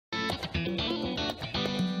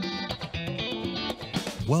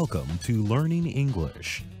Welcome to Learning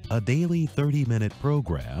English, a daily 30-minute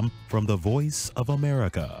program from the Voice of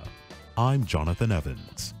America. I'm Jonathan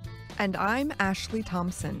Evans. And I'm Ashley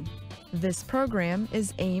Thompson. This program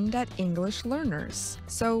is aimed at English learners,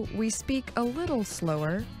 so we speak a little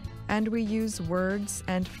slower and we use words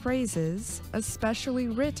and phrases especially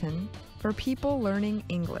written for people learning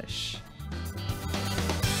English.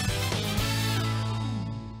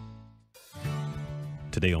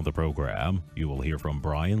 Today on the program, you will hear from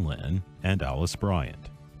Brian Lynn and Alice Bryant.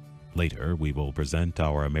 Later, we will present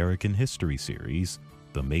our American history series,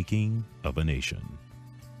 The Making of a Nation.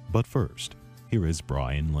 But first, here is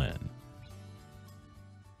Brian Lynn.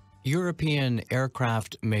 European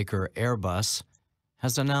aircraft maker Airbus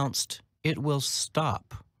has announced it will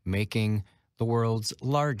stop making the world's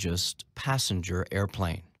largest passenger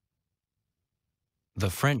airplane. The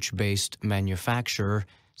French-based manufacturer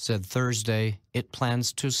said Thursday it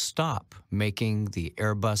plans to stop making the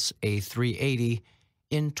Airbus A380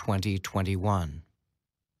 in 2021.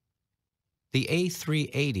 The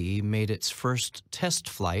A380 made its first test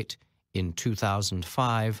flight in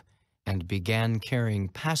 2005 and began carrying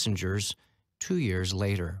passengers 2 years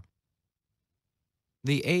later.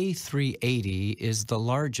 The A380 is the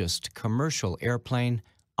largest commercial airplane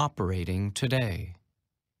operating today.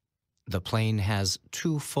 The plane has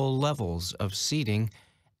 2 full levels of seating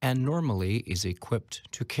and normally is equipped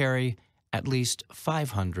to carry at least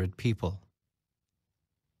 500 people.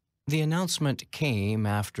 The announcement came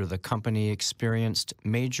after the company experienced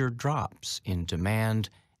major drops in demand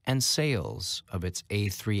and sales of its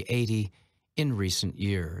A380 in recent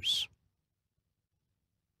years.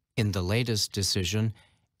 In the latest decision,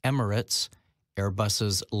 Emirates,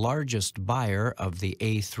 Airbus's largest buyer of the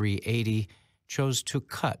A380, chose to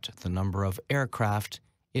cut the number of aircraft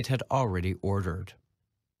it had already ordered.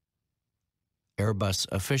 Airbus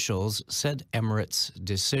officials said Emirates'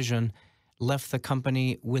 decision left the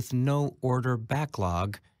company with no order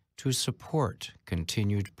backlog to support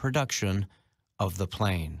continued production of the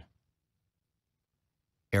plane.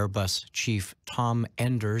 Airbus chief Tom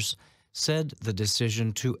Enders said the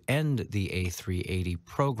decision to end the A380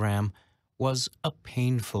 program was a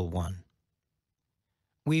painful one.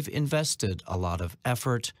 We've invested a lot of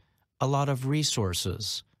effort, a lot of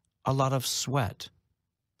resources, a lot of sweat,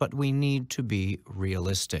 but we need to be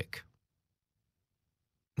realistic.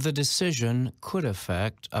 The decision could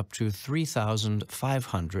affect up to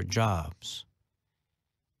 3,500 jobs.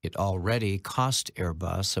 It already cost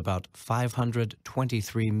Airbus about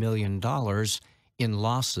 $523 million in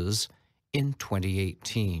losses in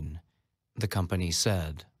 2018, the company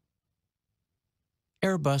said.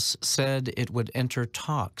 Airbus said it would enter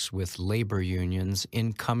talks with labor unions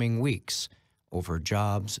in coming weeks over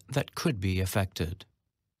jobs that could be affected.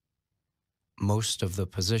 Most of the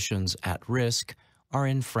positions at risk are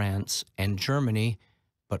in France and Germany,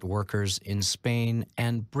 but workers in Spain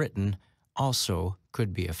and Britain also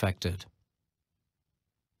could be affected.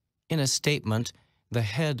 In a statement, the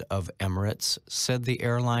head of Emirates said the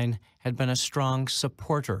airline had been a strong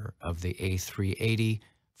supporter of the A380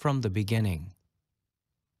 from the beginning.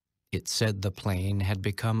 It said the plane had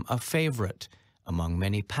become a favorite among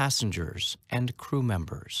many passengers and crew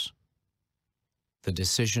members. The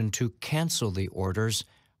decision to cancel the orders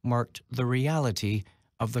marked the reality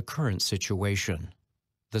of the current situation,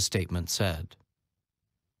 the statement said.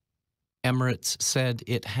 Emirates said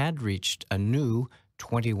it had reached a new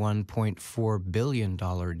 $21.4 billion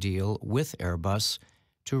deal with Airbus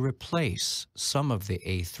to replace some of the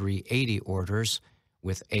A380 orders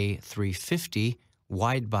with A350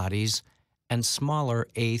 wide bodies and smaller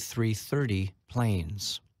A330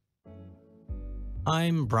 planes.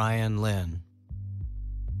 I'm Brian Lynn.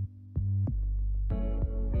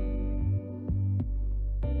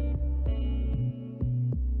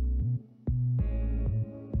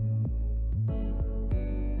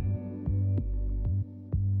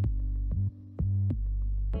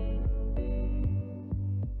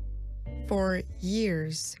 For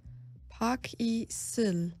years, Park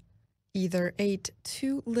Yi-sil either ate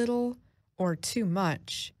too little or too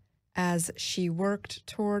much as she worked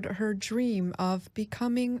toward her dream of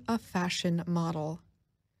becoming a fashion model.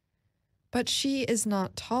 But she is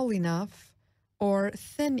not tall enough or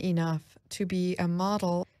thin enough to be a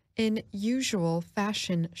model in usual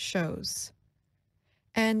fashion shows.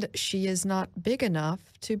 And she is not big enough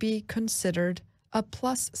to be considered a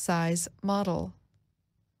plus-size model.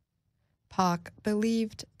 Park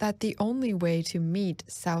believed that the only way to meet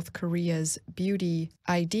South Korea's beauty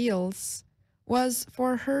ideals was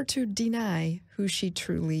for her to deny who she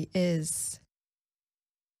truly is.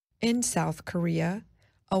 In South Korea,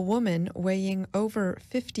 a woman weighing over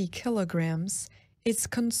 50 kilograms is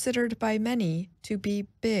considered by many to be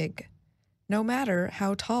big, no matter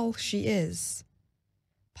how tall she is.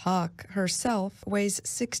 Pak herself weighs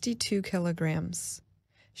 62 kilograms.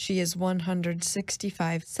 She is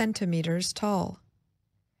 165 centimeters tall.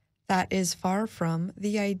 That is far from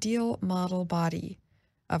the ideal model body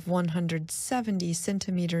of 170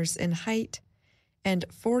 centimeters in height and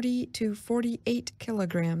 40 to 48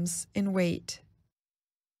 kilograms in weight.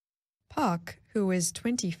 Pak, who is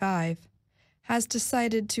 25, has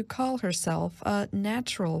decided to call herself a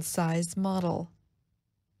natural-size model.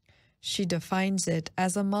 She defines it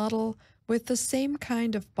as a model with the same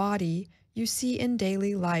kind of body you see in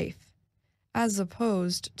daily life, as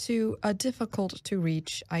opposed to a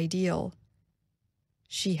difficult-to-reach ideal.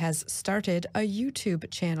 She has started a YouTube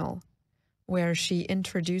channel where she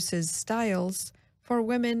introduces styles for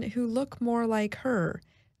women who look more like her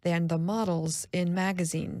than the models in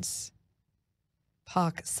magazines.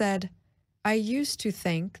 Pak said, "I used to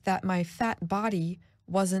think that my fat body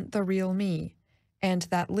wasn't the real me, and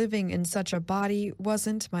that living in such a body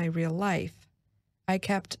wasn't my real life. I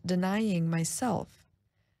kept denying myself.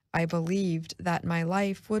 I believed that my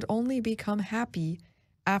life would only become happy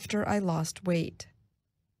after I lost weight."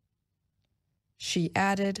 She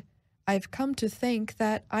added, "I've come to think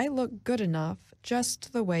that I look good enough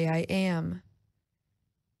just the way I am."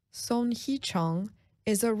 Son Hee-chung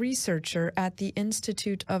is a researcher at the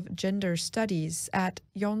Institute of Gender Studies at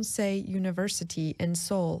Yonsei University in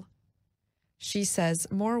Seoul. She says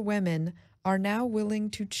more women are now willing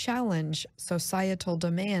to challenge societal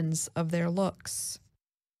demands of their looks.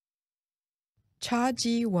 Cha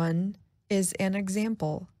Ji-won is an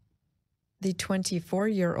example. The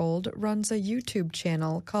 24-year-old runs a YouTube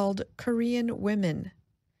channel called Korean Women.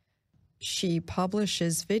 She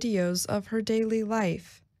publishes videos of her daily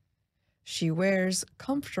life. She wears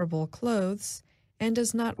comfortable clothes and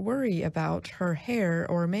does not worry about her hair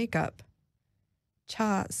or makeup.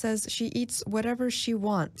 Cha says she eats whatever she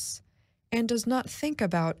wants and does not think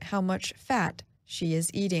about how much fat she is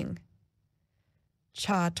eating.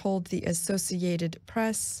 Cha told the Associated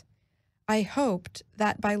Press, "I hoped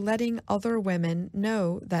that by letting other women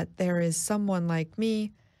know that there is someone like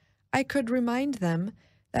me, I could remind them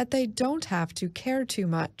that they don't have to care too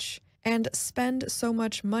much and spend so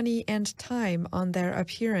much money and time on their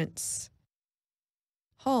appearance."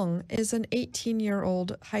 Hong is an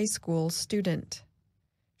 18-year-old high school student.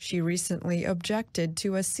 She recently objected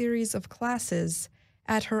to a series of classes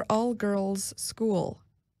at her all-girls school.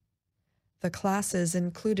 The classes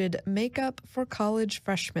included makeup for college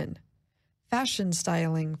freshmen, fashion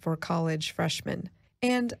styling for college freshmen,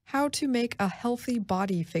 and how to make a healthy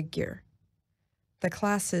body figure. The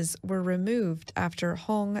classes were removed after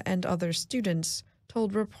Hong and other students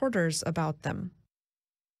told reporters about them.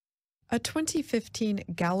 A 2015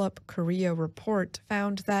 Gallup Korea report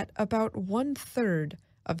found that about 1/3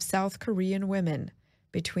 of South Korean women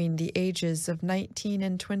between the ages of 19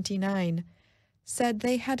 and 29 said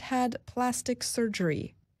they had had plastic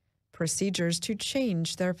surgery, procedures to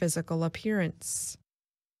change their physical appearance.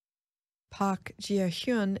 Park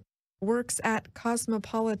Ji-hyun works at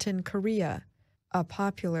Cosmopolitan Korea, a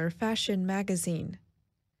popular fashion magazine.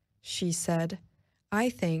 She said, "I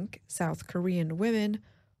think South Korean women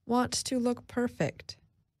want to look perfect."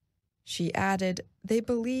 She added, "They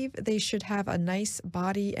believe they should have a nice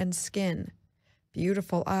body and skin,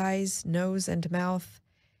 beautiful eyes, nose and mouth,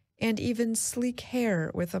 and even sleek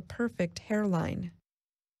hair with a perfect hairline."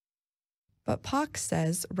 But Pak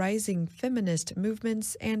says rising feminist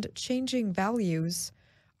movements and changing values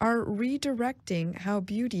are redirecting how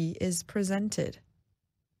beauty is presented.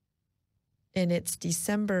 In its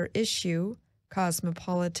December issue,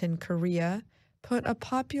 Cosmopolitan Korea put a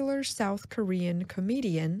popular South Korean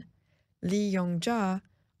comedian, Lee Young-ja,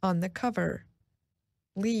 on the cover.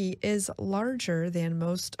 Lee is larger than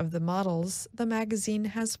most of the models the magazine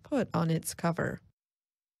has put on its cover.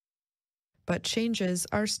 But changes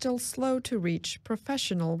are still slow to reach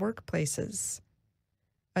professional workplaces.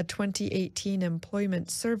 A 2018 employment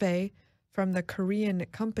survey from the Korean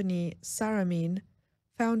company Saramin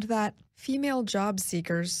found that female job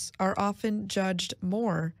seekers are often judged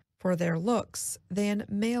more for their looks than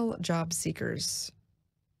male job seekers.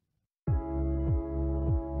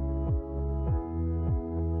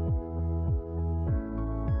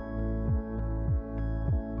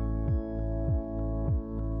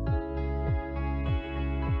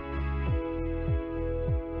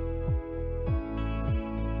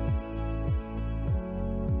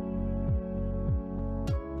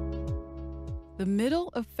 The middle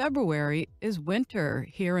of February is winter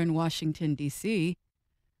here in Washington, D.C.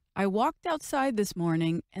 I walked outside this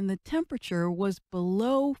morning and the temperature was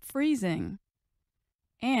below freezing.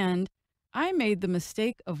 and I made the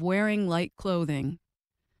mistake of wearing light clothing.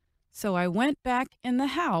 So I went back in the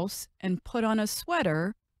house and put on a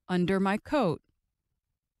sweater under my coat.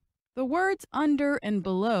 The words under and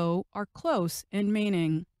below are close in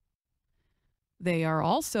meaning. They are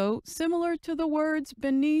also similar to the words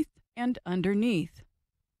beneath and underneath.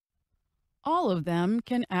 All of them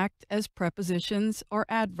can act as prepositions or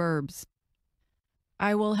adverbs.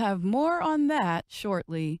 I will have more on that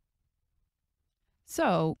shortly.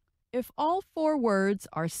 So, if all four words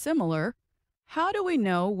are similar, how do we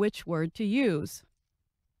know which word to use?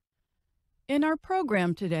 In our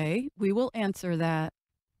program today, we will answer that.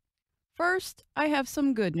 First, I have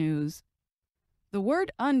some good news. The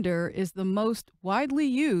word under is the most widely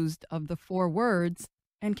used of the four words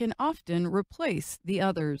and can often replace the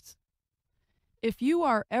others. If you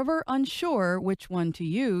are ever unsure which one to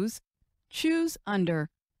use, choose under.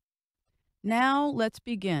 Now let's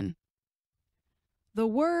begin. The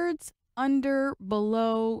words under,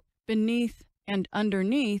 below, beneath, and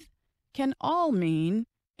underneath can all mean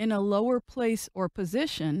in a lower place or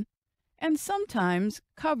position, and sometimes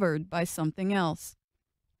covered by something else.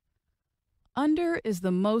 Under is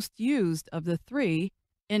the most used of the three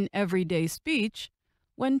in everyday speech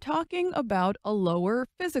when talking about a lower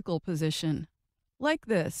physical position, like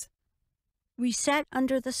this. We sat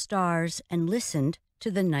under the stars and listened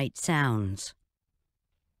to the night sounds.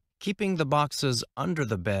 Keeping the boxes under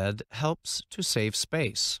the bed helps to save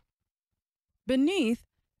space. Beneath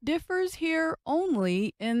differs here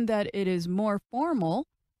only in that it is more formal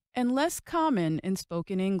and less common in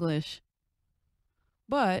spoken English.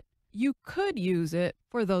 But you could use it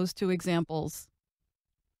for those two examples.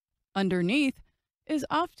 Underneath is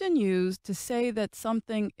often used to say that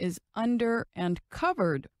something is under and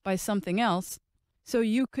covered by something else, so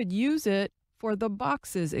you could use it for the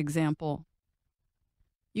boxes example.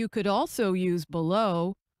 You could also use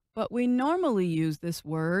below, but we normally use this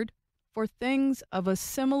word for things of a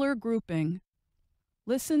similar grouping.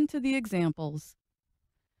 Listen to the examples.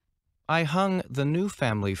 I hung the new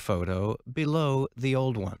family photo below the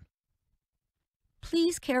old one.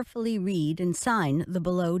 Please carefully read and sign the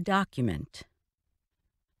below document.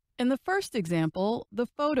 In the first example, the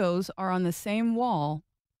photos are on the same wall.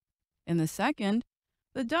 In the second,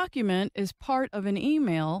 the document is part of an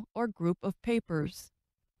email or group of papers.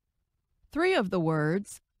 Three of the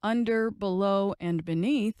words, under, below, and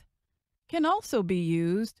beneath, can also be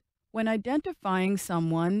used when identifying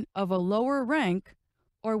someone of a lower rank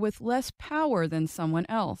or with less power than someone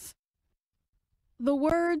else. The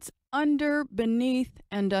words under, beneath,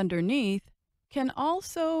 and underneath can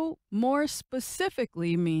also more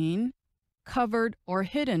specifically mean covered or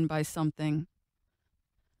hidden by something.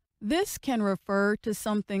 This can refer to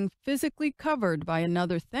something physically covered by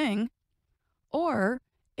another thing, or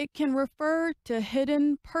it can refer to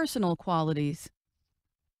hidden personal qualities.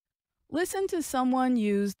 Listen to someone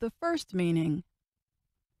use the first meaning.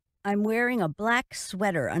 I'm wearing a black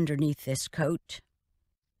sweater underneath this coat.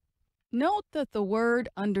 Note that the word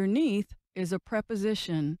underneath is a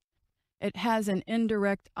preposition. It has an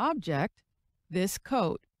indirect object, this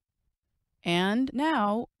coat. And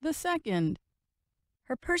now the second.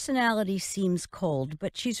 Her personality seems cold,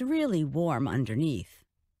 but she's really warm underneath.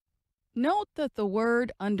 Note that the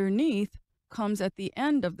word underneath comes at the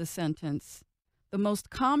end of the sentence, the most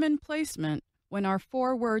common placement when our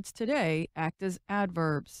four words today act as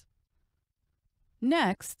adverbs.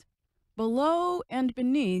 Next, below and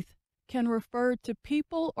beneath can refer to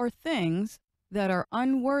people or things that are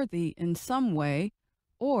unworthy in some way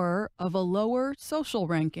or of a lower social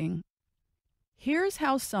ranking. Here's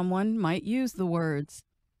how someone might use the words.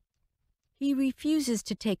 He refuses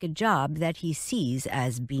to take a job that he sees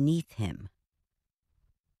as beneath him.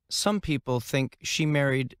 Some people think she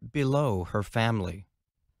married below her family.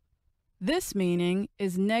 This meaning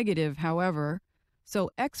is negative, however, so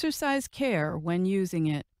exercise care when using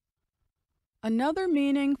it. Another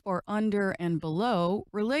meaning for under and below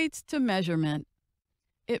relates to measurement.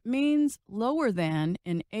 It means lower than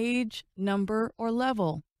in age, number, or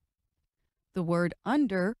level. The word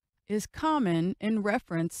under is common in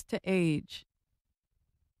reference to age.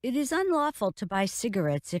 It is unlawful to buy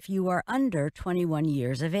cigarettes if you are under 21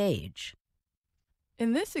 years of age.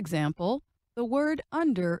 In this example, the word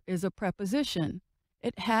under is a preposition.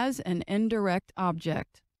 It has an indirect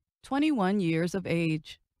object, 21 years of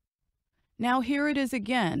age. Now here it is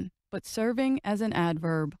again, but serving as an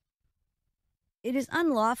adverb. It is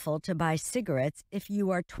unlawful to buy cigarettes if you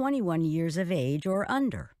are 21 years of age or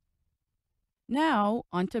under. Now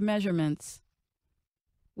onto measurements.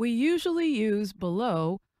 We usually use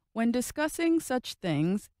below when discussing such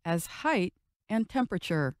things as height and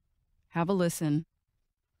temperature. Have a listen.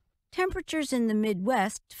 Temperatures in the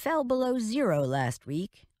Midwest fell below zero last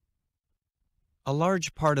week. A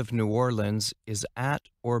large part of New Orleans is at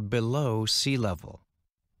or below sea level.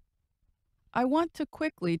 I want to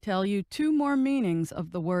quickly tell you two more meanings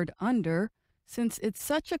of the word under, since it's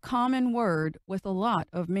such a common word with a lot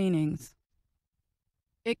of meanings.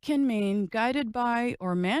 It can mean guided by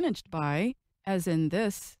or managed by, as in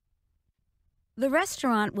this. The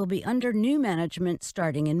restaurant will be under new management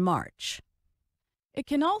starting in March. It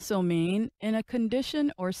can also mean in a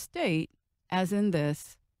condition or state, as in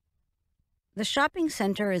this. The shopping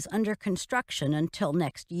center is under construction until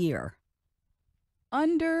next year.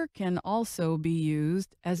 Under can also be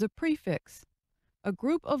used as a prefix, a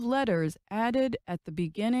group of letters added at the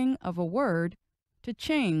beginning of a word to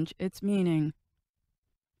change its meaning.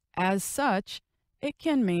 As such, it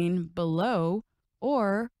can mean below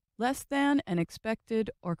or less than an expected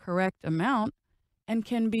or correct amount, and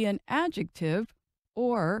can be an adjective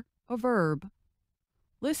or a verb.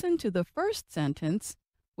 Listen to the first sentence,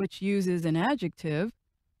 which uses an adjective,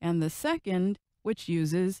 and the second, which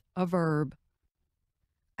uses a verb.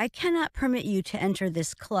 I cannot permit you to enter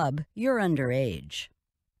this club. You're underage.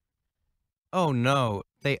 Oh no,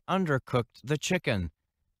 they undercooked the chicken.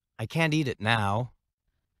 I can't eat it now.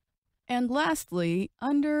 And lastly,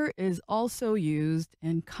 under is also used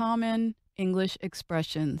in common English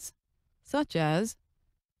expressions, such as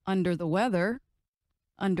under the weather,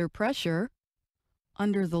 under pressure,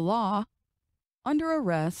 under the law, under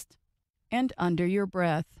arrest, and under your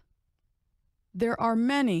breath. There are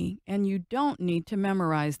many, and you don't need to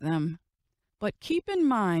memorize them. But keep in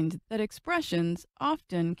mind that expressions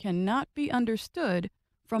often cannot be understood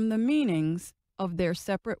from the meanings of their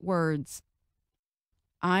separate words.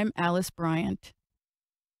 I'm Alice Bryant.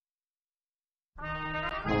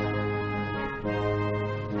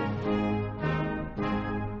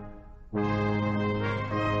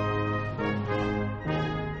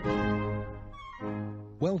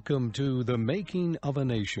 Welcome to The Making of a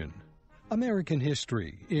Nation, American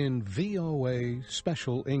History in VOA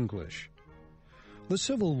Special English. The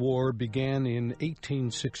Civil War began in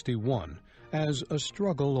 1861 as a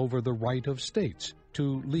struggle over the right of states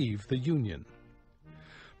to leave the Union.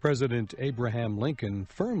 President Abraham Lincoln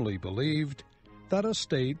firmly believed that a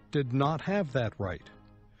state did not have that right,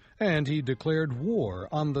 and he declared war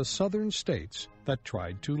on the southern states that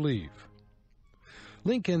tried to leave.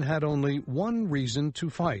 Lincoln had only one reason to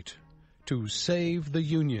fight: to save the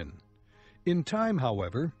Union. In time,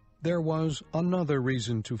 however, there was another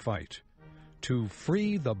reason to fight: to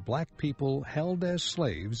free the black people held as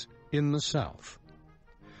slaves in the South.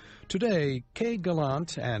 Today, Kay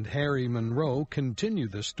Gallant and Harry Monroe continue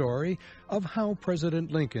the story of how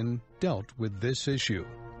President Lincoln dealt with this issue.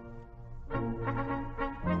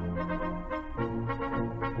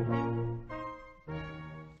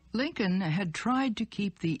 Lincoln had tried to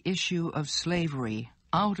keep the issue of slavery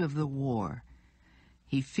out of the war.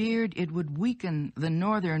 He feared it would weaken the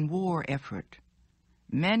Northern war effort.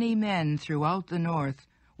 Many men throughout the North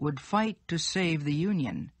would fight to save the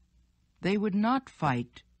Union. They would not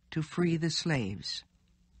fight to free the slaves.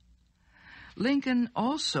 Lincoln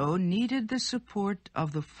also needed the support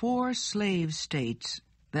of the 4 slave states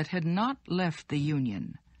that had not left the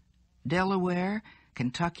Union: Delaware,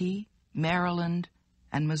 Kentucky, Maryland,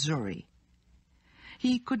 and Missouri.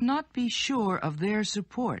 He could not be sure of their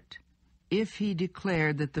support if he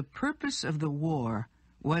declared that the purpose of the war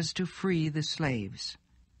was to free the slaves.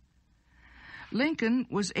 Lincoln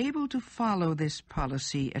was able to follow this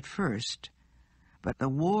policy at first, but the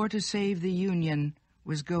war to save the Union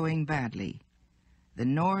was going badly. The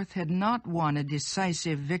North had not won a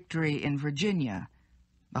decisive victory in Virginia,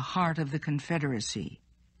 the heart of the Confederacy.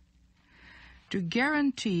 To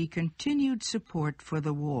guarantee continued support for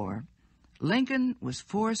the war, Lincoln was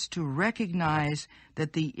forced to recognize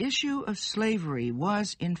that the issue of slavery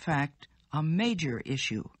was, in fact, a major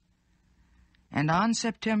issue. And on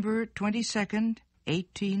September 22,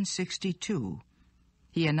 1862,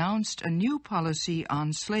 he announced a new policy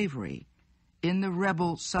on slavery in the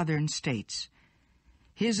rebel Southern states.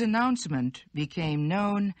 His announcement became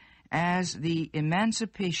known as the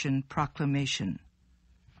Emancipation Proclamation.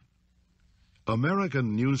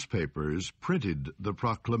 American newspapers printed the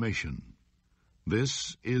proclamation.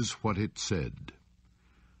 This is what it said: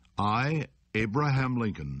 I, Abraham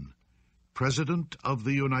Lincoln, President of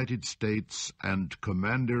the United States and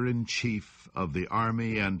Commander-in-Chief of the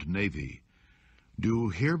Army and Navy, do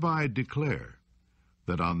hereby declare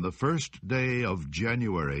that on the first day of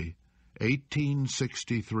January,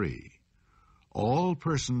 1863, all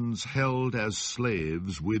persons held as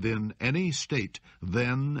slaves within any state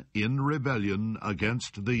then in rebellion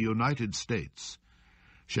against the United States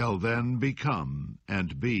shall then become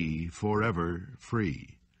and be forever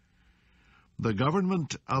free. The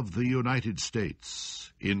government of the United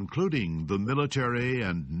States, including the military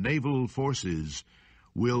and naval forces,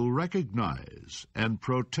 will recognize and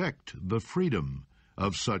protect the freedom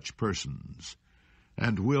of such persons,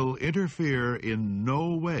 and will interfere in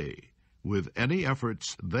no way with any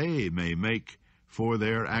efforts they may make for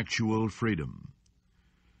their actual freedom.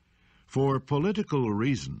 For political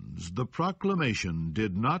reasons, the proclamation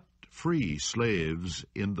did not free slaves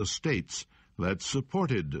in the states that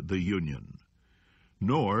supported the Union,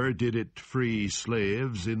 nor did it free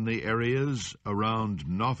slaves in the areas around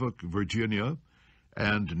Norfolk, Virginia,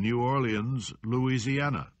 and New Orleans,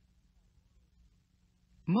 Louisiana.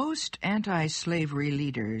 Most anti-slavery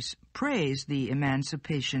leaders praised the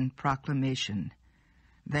Emancipation Proclamation.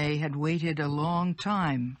 They had waited a long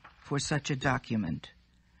time for such a document.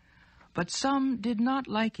 But some did not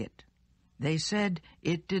like it. They said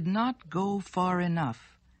it did not go far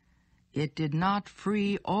enough. It did not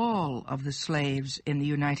free all of the slaves in the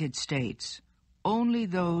United States, only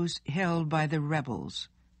those held by the rebels.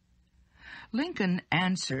 Lincoln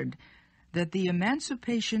answered that the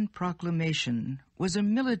Emancipation Proclamation was a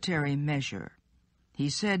military measure. He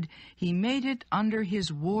said he made it under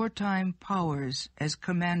his wartime powers as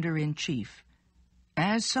Commander-in-Chief.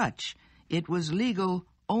 As such, it was legal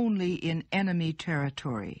only in enemy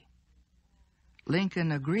territory.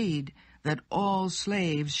 Lincoln agreed that all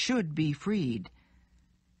slaves should be freed.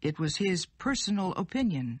 It was his personal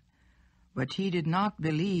opinion, but he did not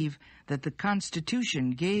believe that the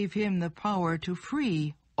Constitution gave him the power to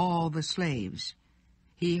free all the slaves.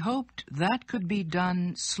 He hoped that could be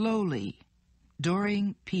done slowly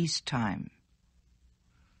during peacetime.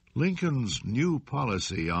 Lincoln's new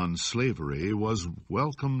policy on slavery was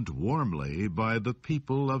welcomed warmly by the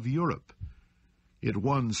people of Europe. It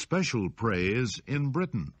won special praise in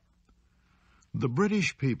Britain. The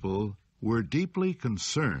British people were deeply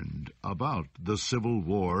concerned about the Civil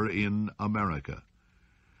War in America.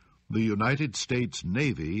 The United States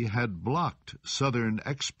Navy had blocked Southern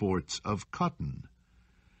exports of cotton.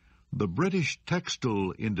 The British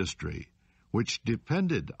textile industry, which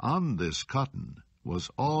depended on this cotton,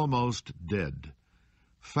 was almost dead.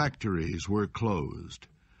 Factories were closed.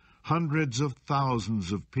 Hundreds of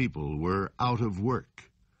thousands of people were out of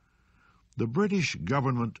work. The British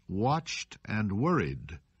government watched and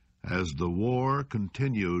worried as the war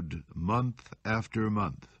continued month after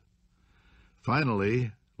month.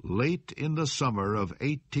 Finally, late in the summer of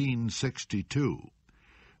 1862,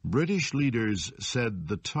 British leaders said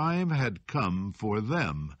the time had come for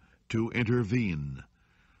them to intervene.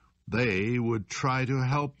 They would try to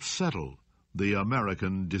help settle the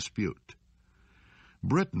American dispute.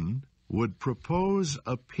 Britain would propose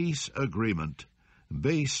a peace agreement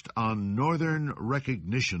based on Northern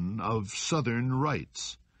recognition of Southern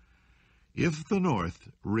rights. If the North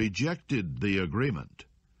rejected the agreement,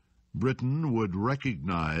 Britain would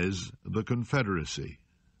recognize the Confederacy.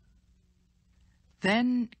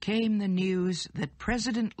 Then came the news that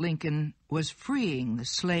President Lincoln was freeing the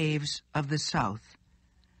slaves of the South.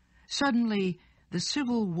 Suddenly, the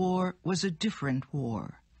Civil War was a different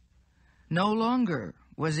war. No longer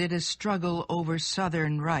was it a struggle over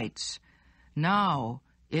Southern rights. Now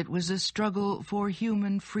it was a struggle for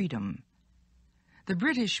human freedom. The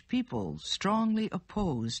British people strongly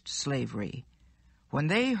opposed slavery. When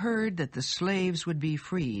they heard that the slaves would be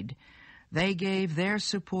freed, they gave their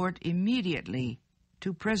support immediately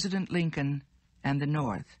to President Lincoln and the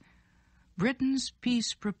North. Britain's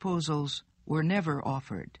peace proposals were never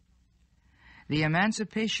offered. The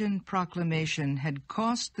Emancipation Proclamation had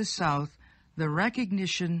cost the South the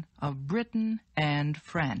recognition of Britain and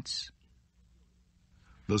France.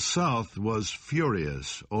 The South was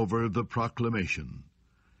furious over the proclamation.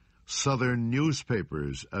 Southern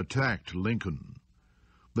newspapers attacked Lincoln.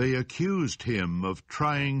 They accused him of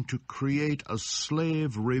trying to create a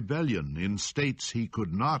slave rebellion in states he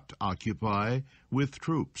could not occupy with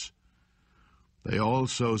troops. They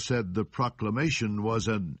also said the proclamation was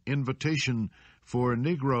an invitation for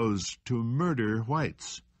Negroes to murder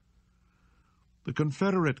whites. The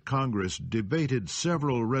Confederate Congress debated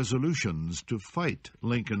several resolutions to fight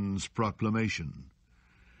Lincoln's proclamation.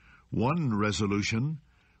 One resolution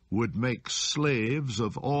would make slaves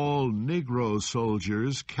of all Negro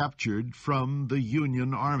soldiers captured from the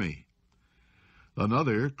Union Army.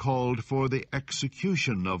 Another called for the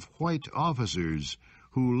execution of white officers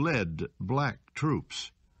who led black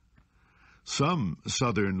troops. Some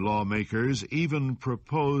Southern lawmakers even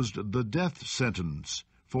proposed the death sentence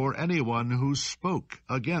for anyone who spoke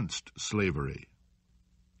against slavery.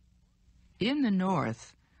 In the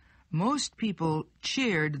North, Most people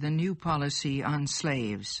cheered the new policy on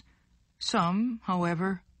slaves. Some,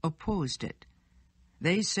 however, opposed it.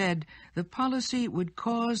 They said the policy would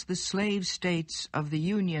cause the slave states of the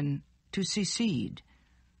Union to secede.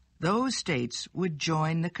 Those states would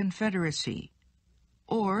join the Confederacy.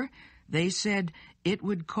 Or, they said, it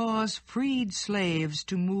would cause freed slaves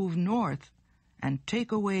to move north and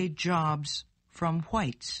take away jobs from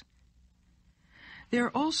whites.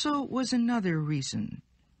 There also was another reason.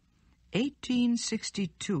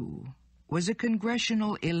 1862 was a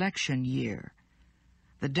congressional election year.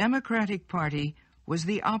 The Democratic Party was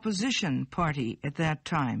the opposition party at that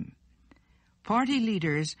time. Party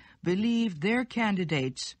leaders believed their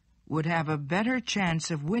candidates would have a better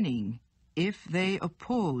chance of winning if they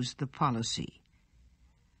opposed the policy.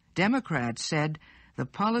 Democrats said the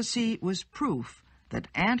policy was proof that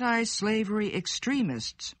anti-slavery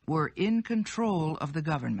extremists were in control of the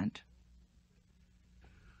government.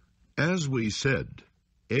 As we said,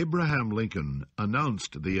 Abraham Lincoln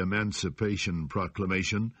announced the Emancipation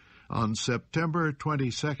Proclamation on September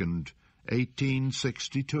 22,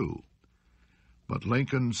 1862. But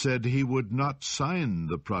Lincoln said he would not sign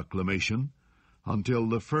the proclamation until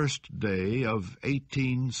the first day of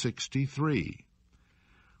 1863.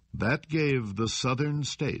 That gave the Southern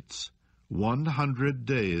states 100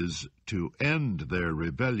 days to end their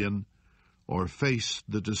rebellion or face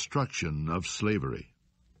the destruction of slavery.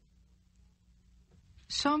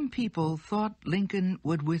 Some people thought Lincoln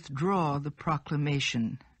would withdraw the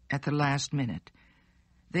proclamation at the last minute.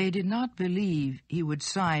 They did not believe he would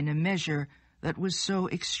sign a measure that was so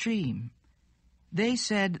extreme. They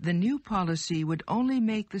said the new policy would only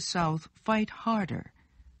make the South fight harder,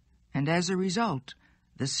 and as a result,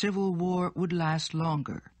 the Civil War would last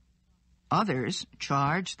longer. Others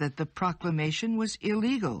charged that the proclamation was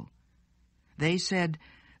illegal. They said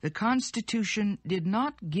the Constitution did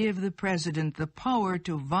not give the President the power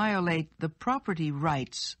to violate the property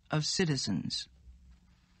rights of citizens.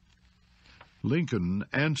 Lincoln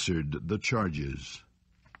answered the charges.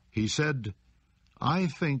 He said, "I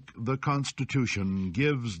think the Constitution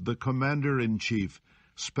gives the Commander-in-Chief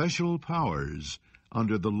special powers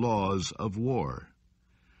under the laws of war.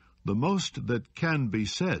 The most that can be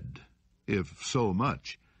said, if so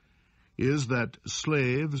much, is that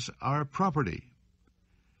slaves are property.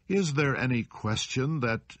 Is there any question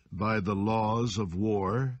that by the laws of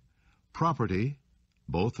war, property,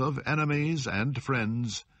 both of enemies and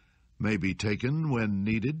friends, may be taken when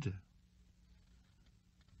needed?"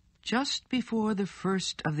 Just before the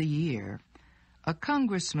first of the year, a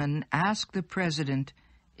congressman asked the President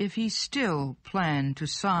if he still planned to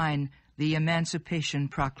sign the Emancipation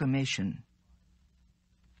Proclamation.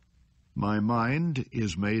 "My mind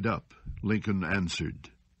is made up," Lincoln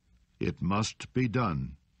answered. "It must be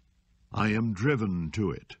done. I am driven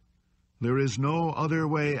to it. There is no other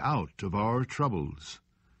way out of our troubles.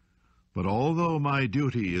 But although my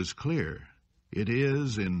duty is clear, it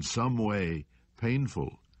is in some way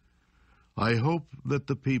painful. I hope that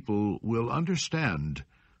the people will understand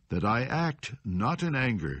that I act not in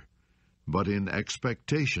anger, but in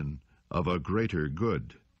expectation of a greater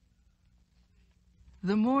good."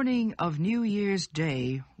 The morning of New Year's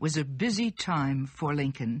Day was a busy time for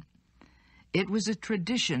Lincoln. It was a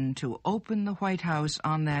tradition to open the White House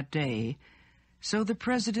on that day so the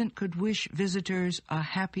President could wish visitors a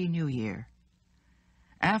Happy New Year.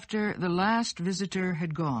 After the last visitor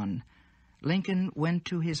had gone, Lincoln went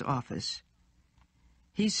to his office.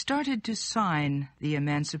 He started to sign the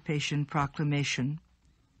Emancipation Proclamation.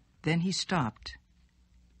 Then he stopped.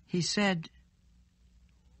 He said,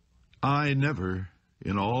 "I never,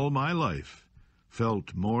 in all my life,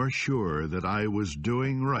 felt more sure that I was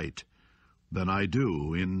doing right than I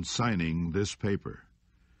do in signing this paper.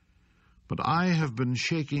 But I have been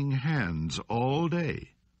shaking hands all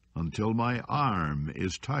day until my arm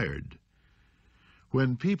is tired.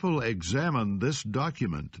 When people examine this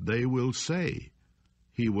document, they will say,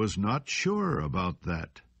 'He was not sure about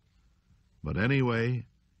that.' But anyway,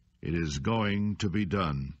 it is going to be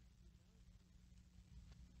done."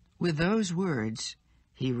 With those words,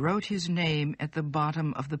 he wrote his name at the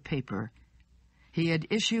bottom of the paper. He had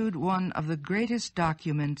issued one of the greatest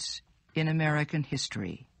documents in American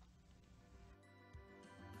history.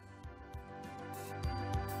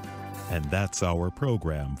 And that's our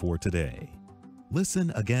program for today.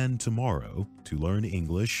 Listen again tomorrow to learn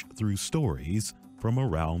English through stories from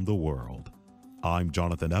around the world. I'm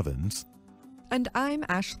Jonathan Evans. And I'm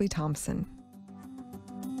Ashley Thompson.